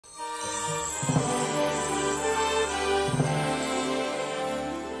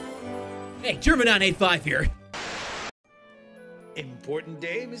Hey, Jerma985 here. Important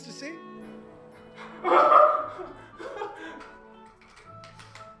day, Mr. C?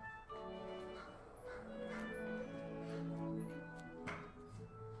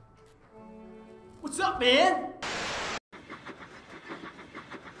 What's up, man?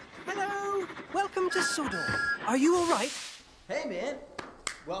 Hello! Welcome to Sodor. Are you alright? Hey, man.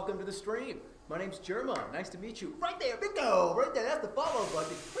 Welcome to the stream. My name's Jerma. Nice to meet you. Right there, bingo! Right there, that's the follow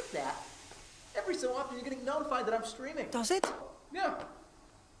button. Click that. Every so often you're getting notified that I'm streaming. Does it? Yeah.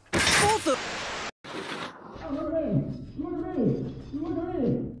 Bother!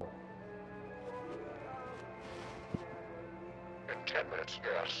 In 10 minutes,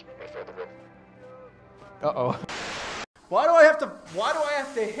 yes. Uh-oh. Why do I have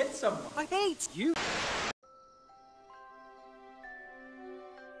to hit someone? I hate you!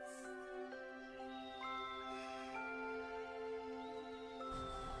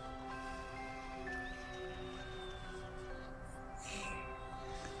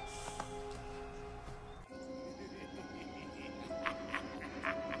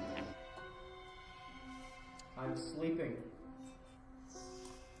 I'm sleeping.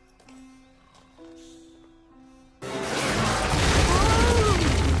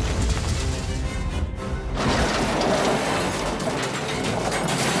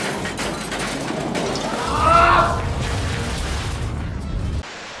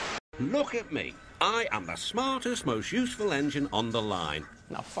 Look at me. I am the smartest, most useful engine on the line.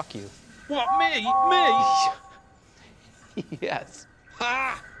 Now, fuck you. What, me? Me? Yes.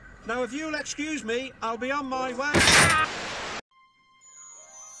 Ha! Now, if you'll excuse me, I'll be on my way. I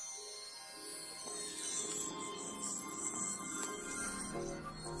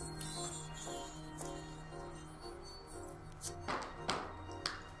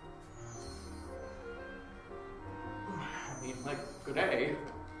mean, like, good day.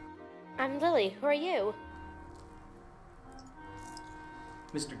 I'm Lily. Who are you?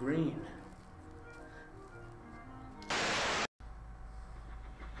 Mr. Green.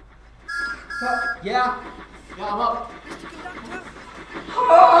 Yeah, I'm up.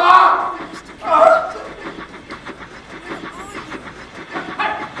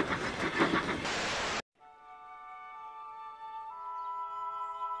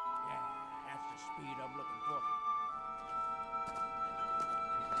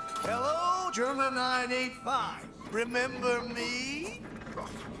 Hello, Jerma985. Remember me?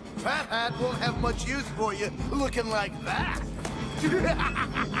 Fat Hat won't have much use for you looking like that.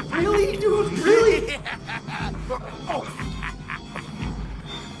 Really, dude? Really?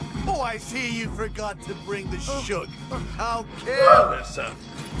 Oh, I see you forgot to bring the sugar. How careless of you.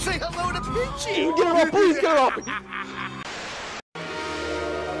 Say hello to Pinchy. Get her off, please get her off!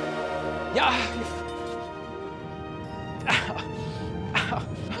 Yeah.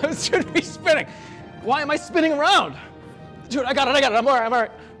 I shouldn't be spinning. Why am I spinning around? Dude, I got it, I'm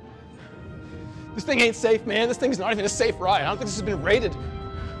alright. This thing ain't safe, man. This thing's not even a safe ride. I don't think this has been rated.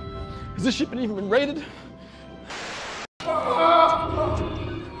 Has this ship even been rated? Now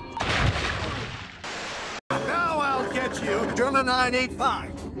I'll get you,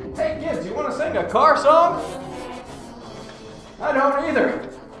 Jerma985. Hey, kids, you want to sing a car song? I don't either.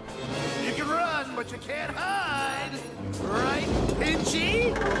 You can run, but you can't hide. Right,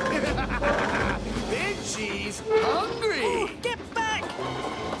 Pinchy? Pinchy's hungry. Get back!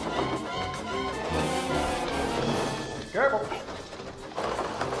 Careful.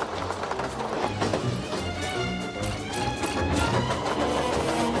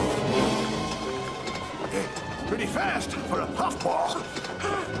 Pretty fast for a puffball.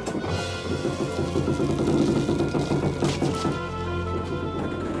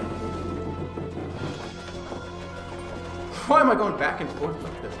 Why am I going back and forth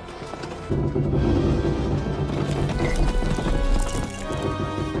like this?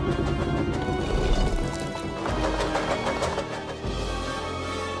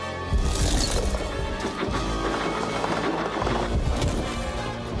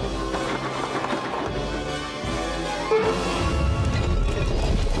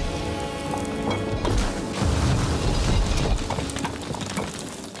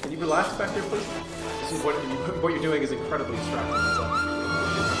 Can you relax back there, please? This is what you're doing is incredibly distracting.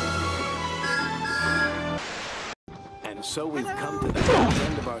 And so we've come to the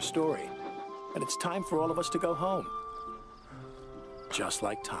end of our story. And it's time for all of us to go home. Just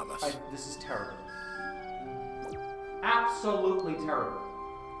like Thomas. This is terrible. Absolutely terrible.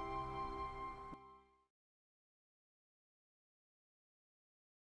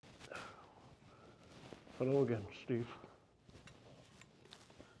 Hello again, Steve.